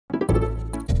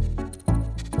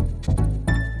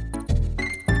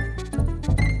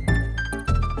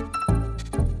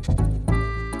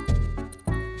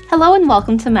Hello and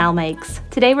welcome to MalMakes.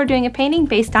 Today we're doing a painting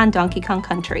based on Donkey Kong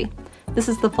Country. This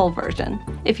is the full version.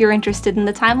 If you're interested in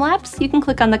the time-lapse, you can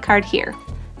click on the card here.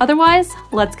 Otherwise,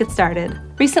 let's get started.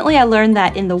 Recently I learned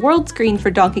that in the world screen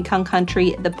for Donkey Kong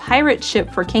Country, the pirate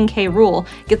ship for King K. Rool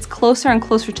gets closer and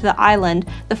closer to the island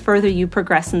the further you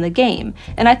progress in the game.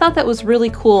 And I thought that was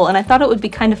really cool, and I thought it would be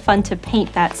kind of fun to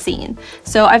paint that scene.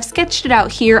 So I've sketched it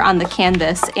out here on the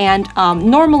canvas, and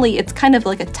normally it's kind of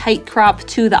like a tight crop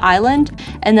to the island,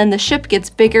 and then the ship gets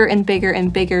bigger and bigger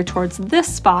and bigger towards this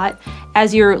spot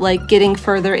as you're like getting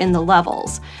further in the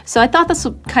levels. So I thought this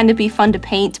would kind of be fun to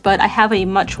paint, but I have a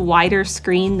much wider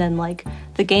screen than like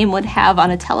the game would have on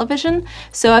a television.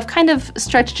 So I've kind of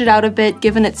stretched it out a bit,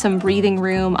 given it some breathing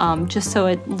room, just so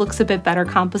it looks a bit better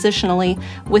compositionally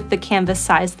with the canvas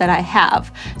size that I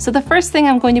have. So the first thing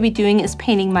I'm going to be doing is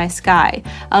painting my sky.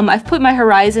 I've put my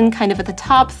horizon kind of at the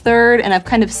top third, and I've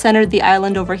kind of centered the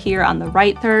island over here on the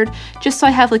right third, just so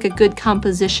I have like a good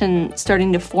composition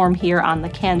starting to form here on the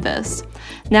canvas.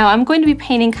 Now I'm going to be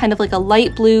painting kind of like a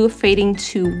light blue fading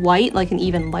to white, like an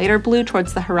even lighter blue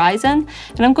towards the horizon,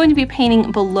 and I'm going to be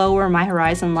painting below where my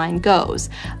horizon line goes.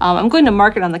 I'm going to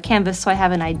mark it on the canvas so I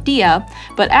have an idea,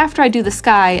 but after I do the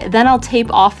sky, then I'll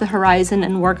tape off the horizon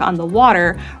and work on the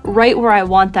water right where I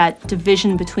want that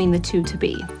division between the two to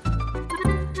be.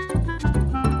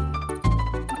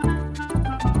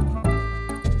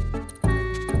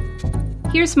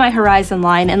 Here's my horizon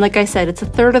line, and like I said, it's a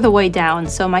third of the way down,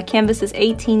 so my canvas is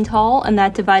 18 tall, and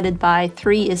that divided by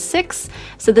 3 is 6,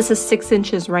 so this is 6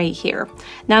 inches right here.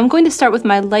 Now I'm going to start with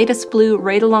my lightest blue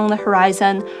right along the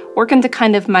horizon, work into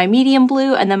kind of my medium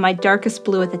blue, and then my darkest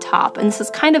blue at the top. And this is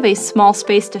kind of a small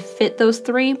space to fit those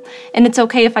three, and it's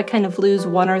okay if I kind of lose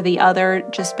one or the other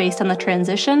just based on the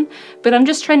transition, but I'm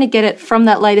just trying to get it from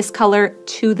that lightest color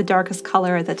to the darkest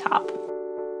color at the top.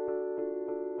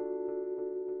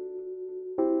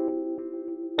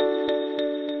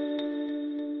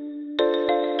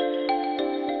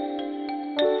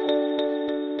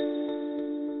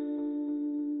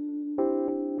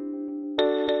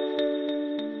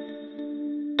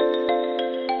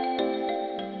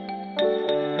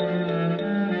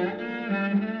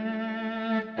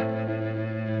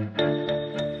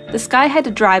 The sky had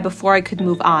to dry before I could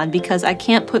move on because I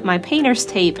can't put my painter's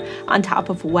tape on top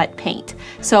of wet paint.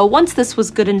 So once this was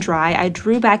good and dry, I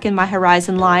drew back in my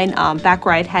horizon line back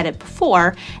where I'd had it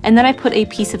before, and then I put a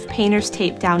piece of painter's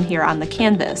tape down here on the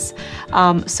canvas.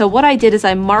 So what I did is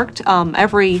I marked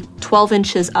every 12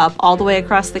 inches up all the way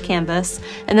across the canvas,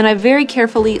 and then I very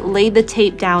carefully laid the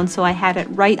tape down so I had it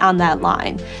right on that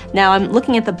line. Now I'm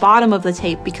looking at the bottom of the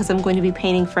tape because I'm going to be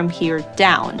painting from here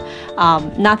down,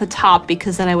 not the top,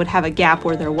 because then I would have a gap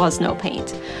where there was no paint.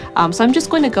 So I'm just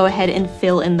going to go ahead and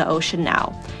fill in the ocean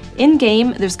now. In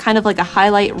game, there's kind of like a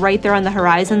highlight right there on the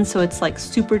horizon, so it's like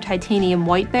super titanium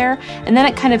white there, and then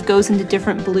it kind of goes into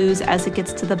different blues as it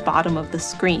gets to the bottom of the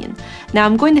screen. Now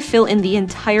I'm going to fill in the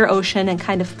entire ocean in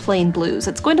kind of plain blues.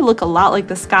 It's going to look a lot like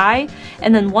the sky,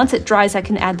 and then once it dries I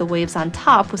can add the waves on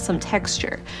top with some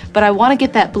texture. But I want to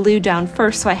get that blue down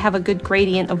first so I have a good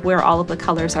gradient of where all of the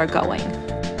colors are going.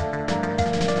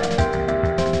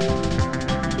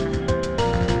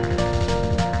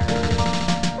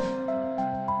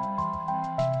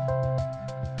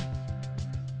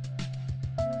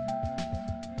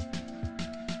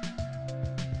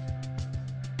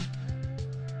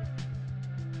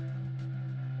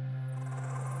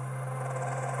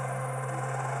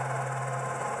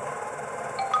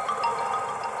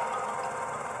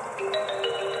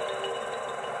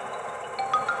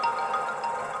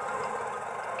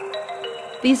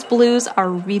 These blues are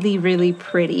really, really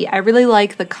pretty. I really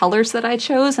like the colors that I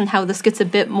chose and how this gets a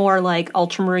bit more like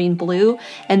ultramarine blue,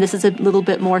 and this is a little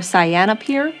bit more cyan up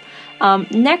here.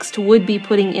 Next would be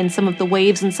putting in some of the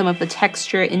waves and some of the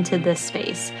texture into this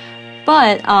space.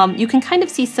 But you can kind of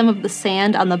see some of the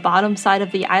sand on the bottom side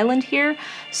of the island here.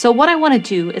 So what I want to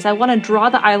do is I want to draw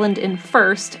the island in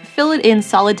first, fill it in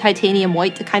solid titanium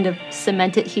white to kind of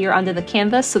cement it here onto the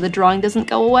canvas so the drawing doesn't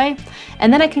go away,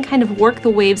 and then I can kind of work the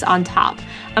waves on top.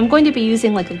 I'm going to be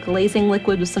using like a glazing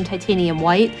liquid with some titanium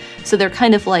white, so they're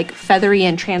kind of like feathery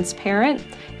and transparent.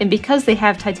 And because they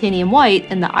have titanium white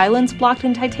and the island's blocked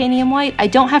in titanium white, I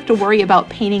don't have to worry about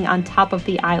painting on top of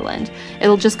the island.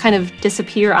 It'll just kind of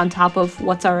disappear on top of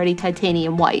what's already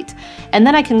titanium white. And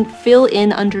then I can fill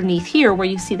in underneath here where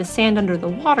you see the sand under the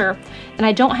water, and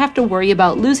I don't have to worry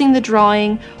about losing the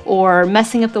drawing or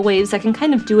messing up the waves. I can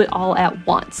kind of do it all at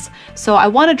once. So I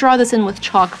want to draw this in with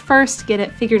chalk first, get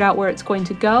it figured out where it's going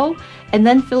to go, and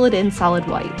then fill it in solid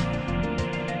white.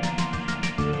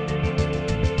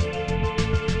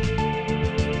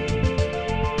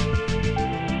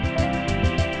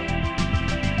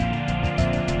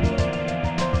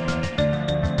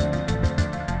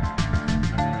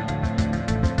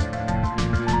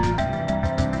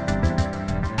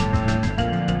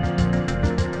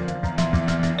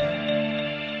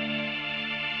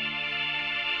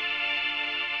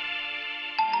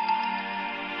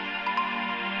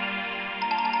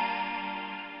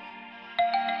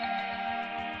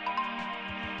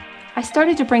 I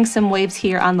started to bring some waves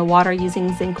here on the water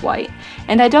using zinc white,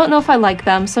 and I don't know if I like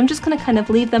them, so I'm just going to kind of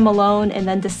leave them alone and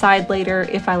then decide later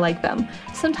if I like them.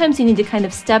 Sometimes you need to kind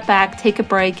of step back, take a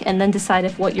break, and then decide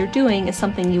if what you're doing is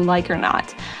something you like or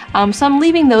not. So I'm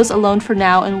leaving those alone for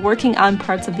now and working on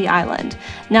parts of the island.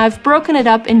 Now I've broken it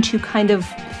up into kind of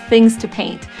things to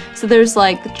paint. So there's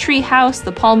like the tree house,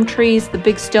 the palm trees, the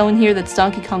big stone here that's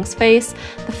Donkey Kong's face,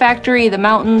 the factory, the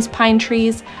mountains, pine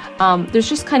trees. There's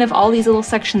just kind of all these little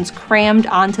sections crammed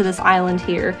onto this island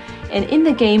here. And in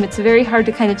the game, it's very hard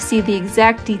to kind of see the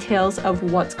exact details of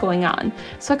what's going on.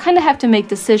 So I kind of have to make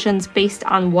decisions based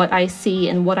on what I see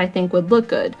and what I think would look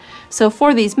good. So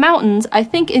for these mountains, I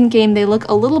think in game they look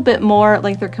a little bit more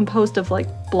like they're composed of like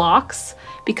blocks,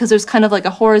 because there's kind of like a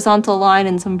horizontal line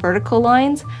and some vertical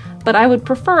lines. But I would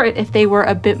prefer it if they were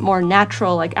a bit more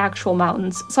natural, like actual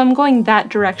mountains. So I'm going that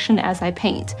direction as I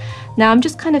paint. Now I'm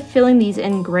just kind of filling these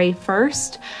in gray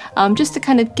first, just to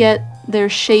kind of get their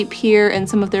shape here and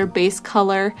some of their base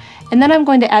color. And then I'm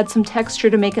going to add some texture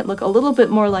to make it look a little bit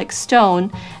more like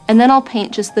stone. And then I'll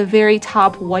paint just the very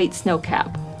top white snow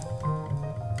cap.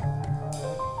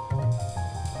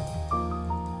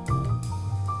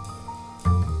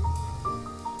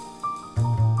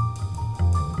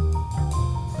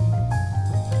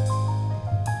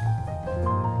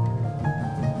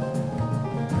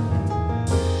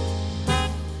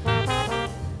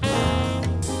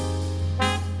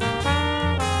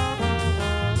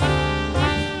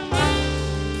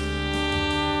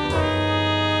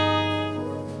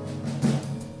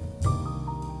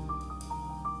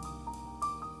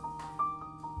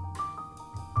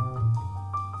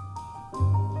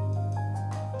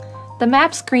 The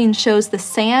map screen shows the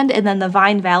sand and then the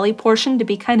Vine Valley portion to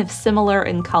be kind of similar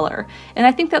in color. And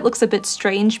I think that looks a bit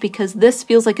strange because this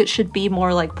feels like it should be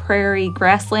more like prairie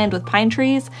grassland with pine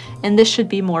trees, and this should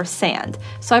be more sand.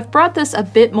 So I've brought this a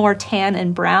bit more tan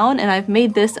and brown, and I've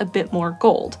made this a bit more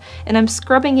gold. And I'm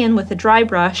scrubbing in with a dry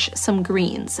brush some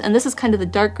greens. And this is kind of the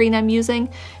dark green I'm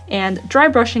using. And dry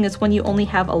brushing is when you only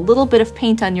have a little bit of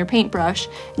paint on your paintbrush,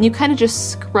 and you kind of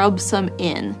just scrub some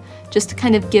in, just to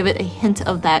kind of give it a hint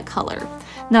of that color.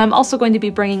 Now I'm also going to be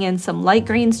bringing in some light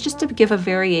greens just to give a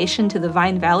variation to the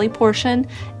Vine Valley portion,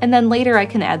 and then later I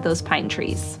can add those pine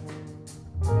trees.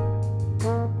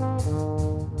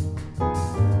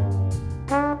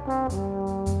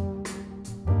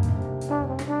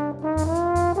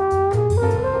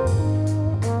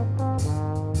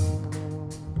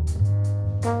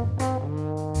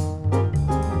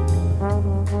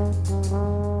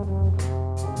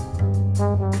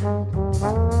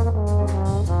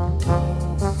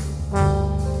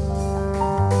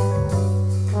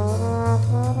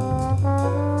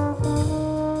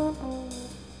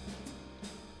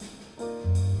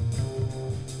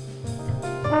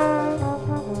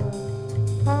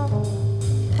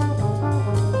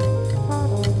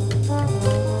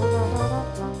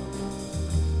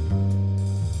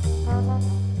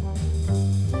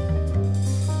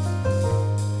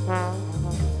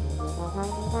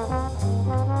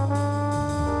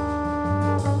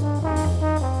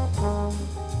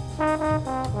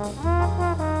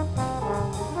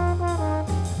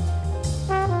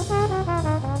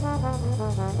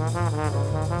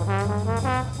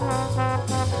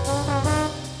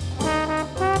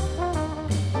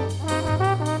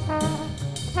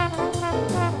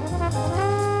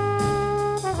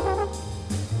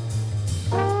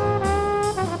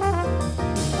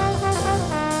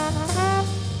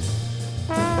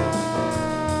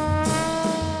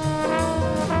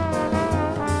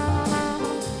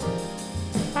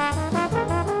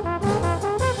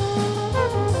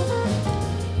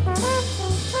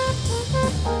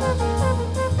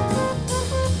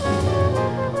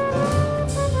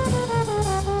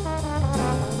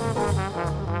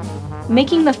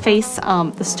 Making the face,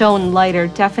 the stone lighter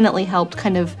definitely helped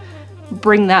kind of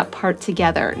bring that part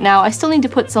together. Now I still need to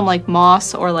put some like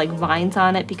moss or like vines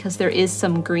on it because there is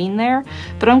some green there,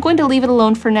 but I'm going to leave it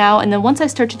alone for now, and then once I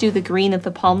start to do the green of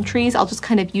the palm trees, I'll just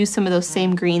kind of use some of those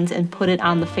same greens and put it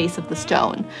on the face of the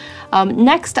stone.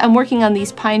 Next, I'm working on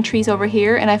these pine trees over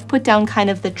here, and I've put down kind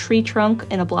of the tree trunk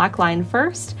in a black line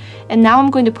first, and now I'm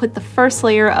going to put the first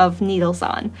layer of needles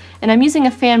on. And I'm using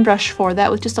a fan brush for that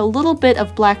with just a little bit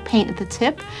of black paint at the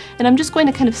tip, and I'm just going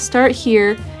to kind of start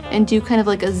here and do kind of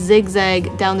like a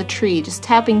zigzag down the tree, just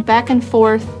tapping back and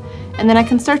forth, and then I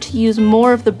can start to use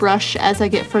more of the brush as I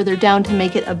get further down to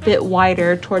make it a bit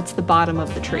wider towards the bottom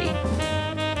of the tree.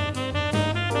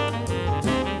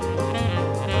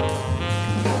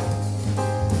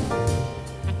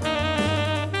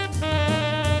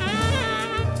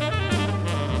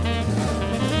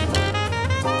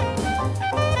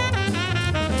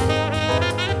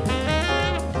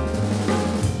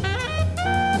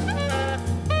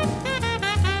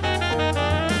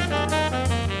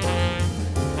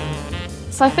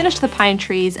 So I finished the pine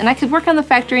trees, and I could work on the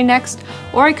factory next,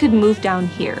 or I could move down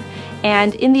here.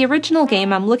 And in the original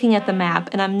game, I'm looking at the map,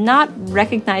 and I'm not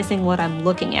recognizing what I'm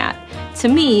looking at. To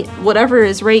me, whatever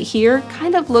is right here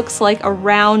kind of looks like a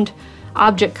round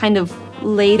object kind of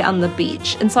laid on the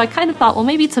beach. And so I kind of thought, well,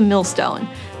 maybe it's a millstone.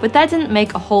 But that didn't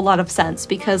make a whole lot of sense,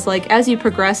 because like as you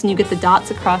progress and you get the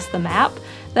dots across the map,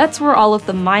 that's where all of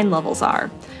the mine levels are.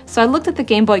 So I looked at the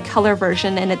Game Boy Color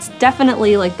version, and it's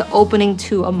definitely like the opening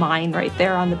to a mine right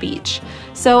there on the beach.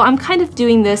 So I'm kind of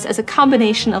doing this as a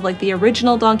combination of like the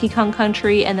original Donkey Kong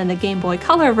Country and then the Game Boy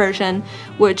Color version,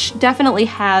 which definitely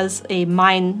has a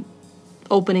mine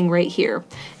opening right here.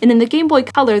 And in the Game Boy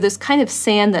Color, there's kind of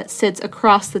sand that sits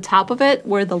across the top of it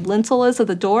where the lintel is of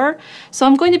the door. So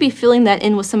I'm going to be filling that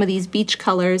in with some of these beach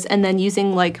colors and then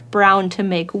using like brown to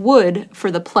make wood for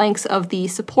the planks of the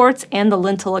supports and the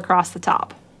lintel across the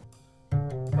top.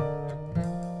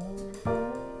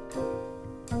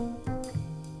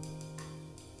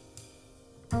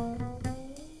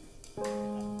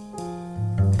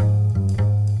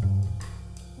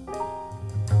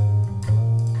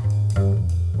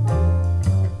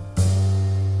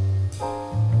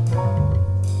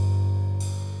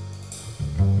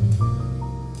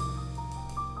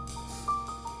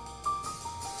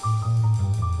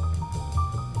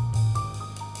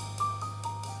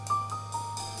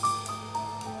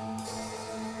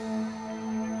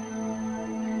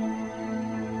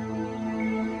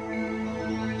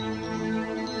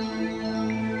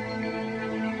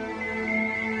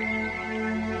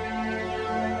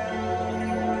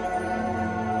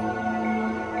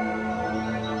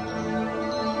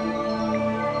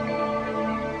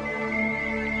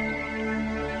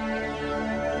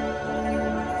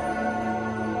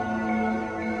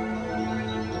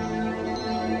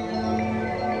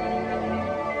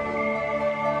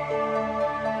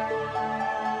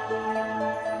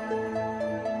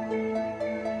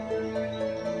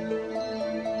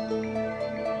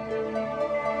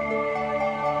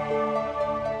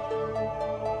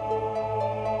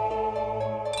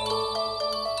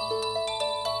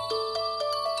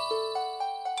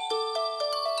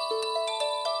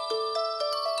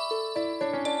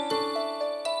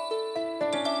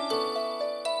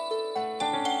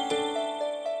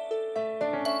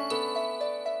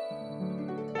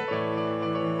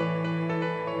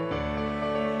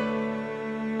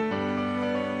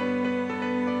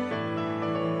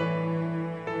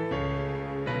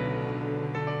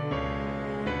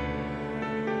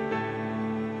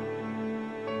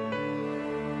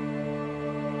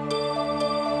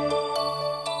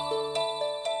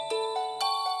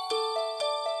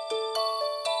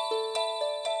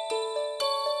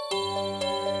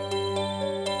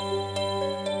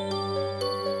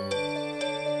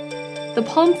 The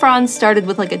palm fronds started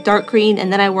with like a dark green,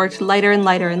 and then I worked lighter and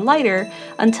lighter and lighter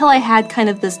until I had kind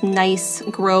of this nice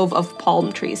grove of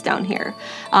palm trees down here.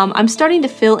 I'm starting to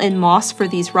fill in moss for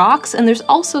these rocks, and there's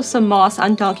also some moss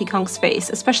on Donkey Kong's face,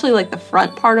 especially like the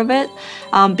front part of it,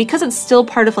 because it's still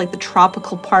part of like the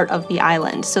tropical part of the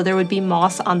island, so there would be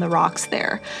moss on the rocks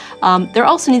there. There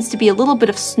also needs to be a little bit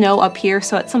of snow up here,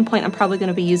 so at some point I'm probably going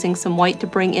to be using some white to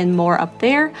bring in more up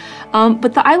there.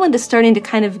 But the island is starting to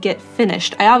kind of get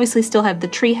finished. I obviously still have the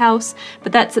tree house,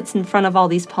 but that sits in front of all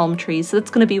these palm trees, so that's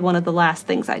going to be one of the last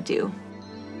things I do.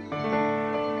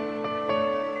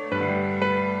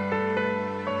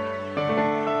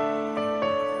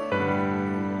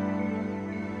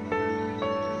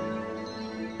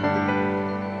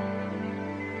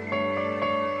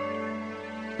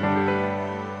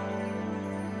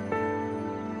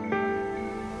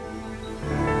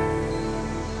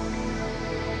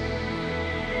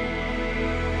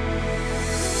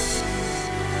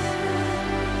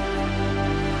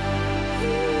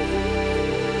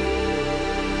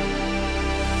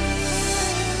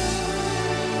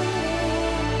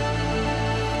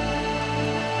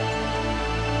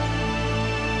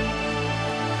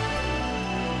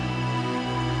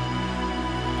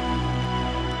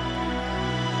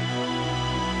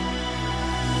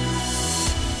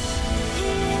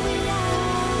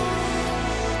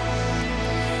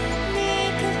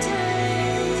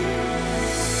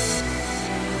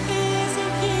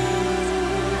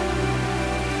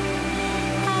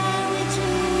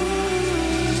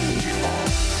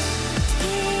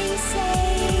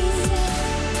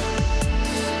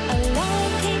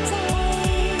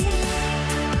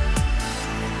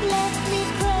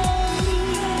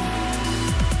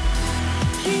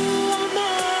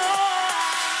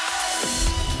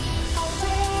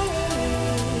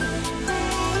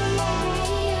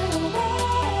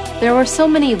 There were so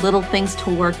many little things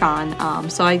to work on,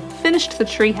 so I finished the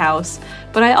treehouse,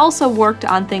 but I also worked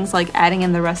on things like adding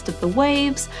in the rest of the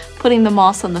waves, putting the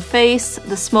moss on the face,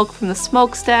 the smoke from the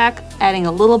smokestack, adding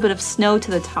a little bit of snow to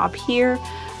the top here,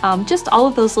 just all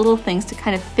of those little things to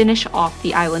kind of finish off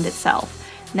the island itself.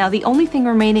 Now the only thing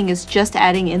remaining is just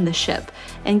adding in the ship,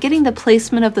 and getting the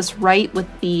placement of this right with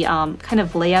the kind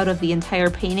of layout of the entire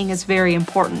painting is very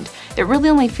important. It really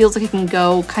only feels like it can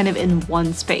go kind of in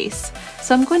one space.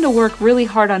 So I'm going to work really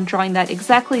hard on drawing that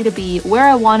exactly to be where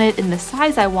I want it and the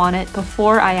size I want it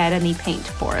before I add any paint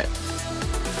for it.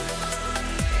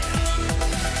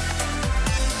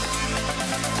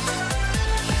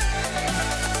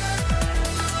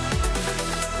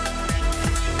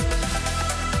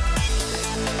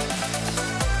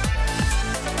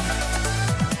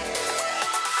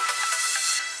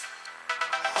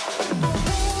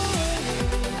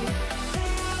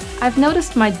 I've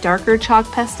noticed my darker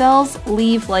chalk pastels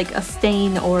leave like a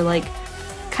stain or like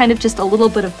kind of just a little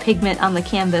bit of pigment on the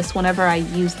canvas whenever I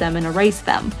use them and erase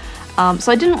them.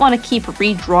 So I didn't want to keep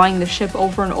redrawing the ship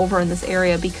over and over in this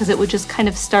area because it would just kind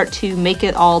of start to make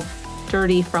it all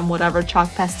dirty from whatever chalk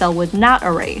pastel would not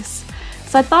erase.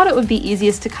 So I thought it would be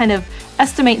easiest to kind of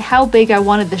estimate how big I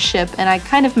wanted the ship, and I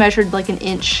kind of measured like an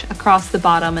inch across the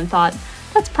bottom and thought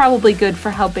that's probably good for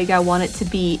how big I want it to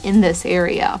be in this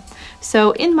area.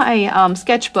 So in my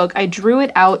sketchbook, I drew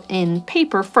it out in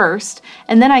paper first,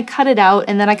 and then I cut it out,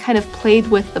 and then I kind of played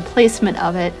with the placement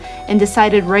of it and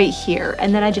decided right here,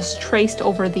 and then I just traced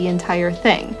over the entire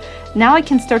thing. Now I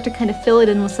can start to kind of fill it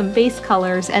in with some base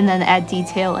colors and then add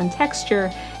detail and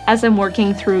texture as I'm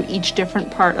working through each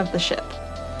different part of the ship.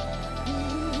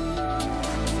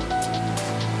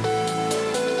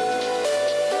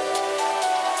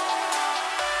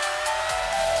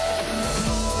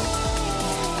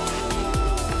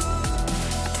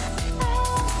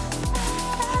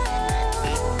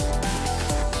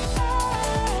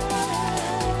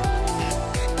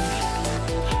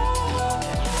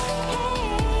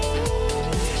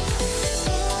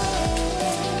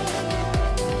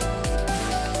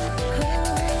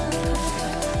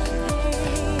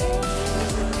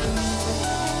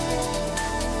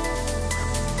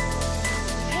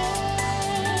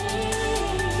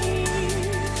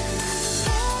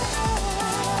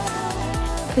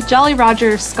 The Jolly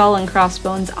Roger skull and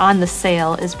crossbones on the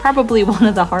sail is probably one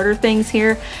of the harder things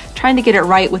here, trying to get it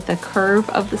right with the curve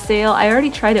of the sail. I already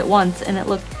tried it once and it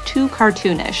looked too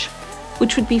cartoonish,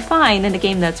 which would be fine in a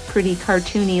game that's pretty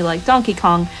cartoony like Donkey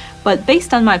Kong, but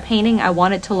based on my painting, I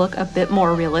want it to look a bit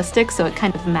more realistic so it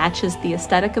kind of matches the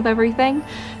aesthetic of everything.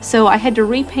 So I had to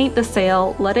repaint the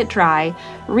sail, let it dry,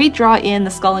 redraw in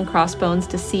the skull and crossbones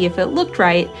to see if it looked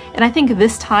right, and I think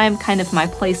this time kind of my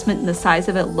placement and the size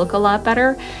of it look a lot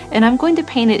better, and I'm going to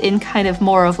paint it in kind of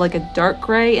more of like a dark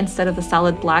gray instead of the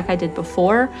solid black I did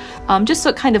before, just so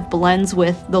it kind of blends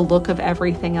with the look of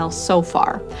everything else so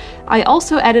far. I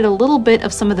also added a little bit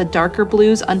of some of the darker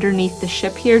blues underneath the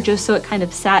ship here just so it kind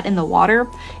of sat in the water.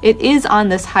 It is on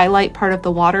this highlight part of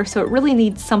the water, so it really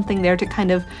needs something there to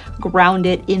kind of ground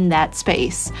it in that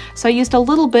space. So I used a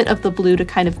little bit of the blue to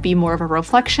kind of be more of a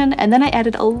reflection, and then I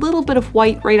added a little bit of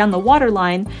white right on the water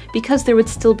line because there would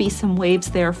still be some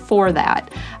waves there for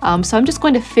that. So I'm just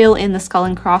going to fill in the skull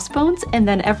and crossbones, and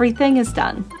then everything is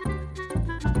done.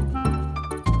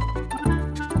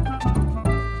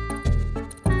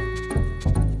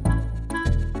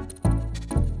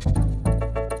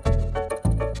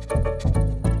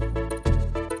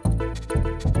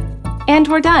 And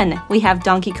we're done! We have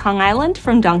Donkey Kong Island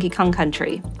from Donkey Kong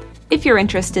Country. If you're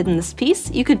interested in this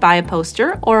piece, you could buy a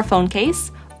poster or a phone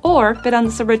case, or bid on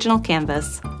this original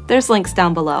canvas. There's links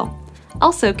down below.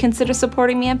 Also, consider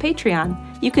supporting me on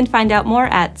Patreon. You can find out more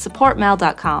at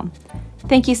supportmal.com.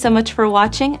 Thank you so much for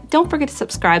watching. Don't forget to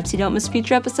subscribe so you don't miss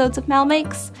future episodes of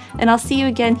MalMakes, and I'll see you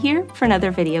again here for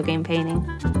another video game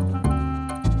painting.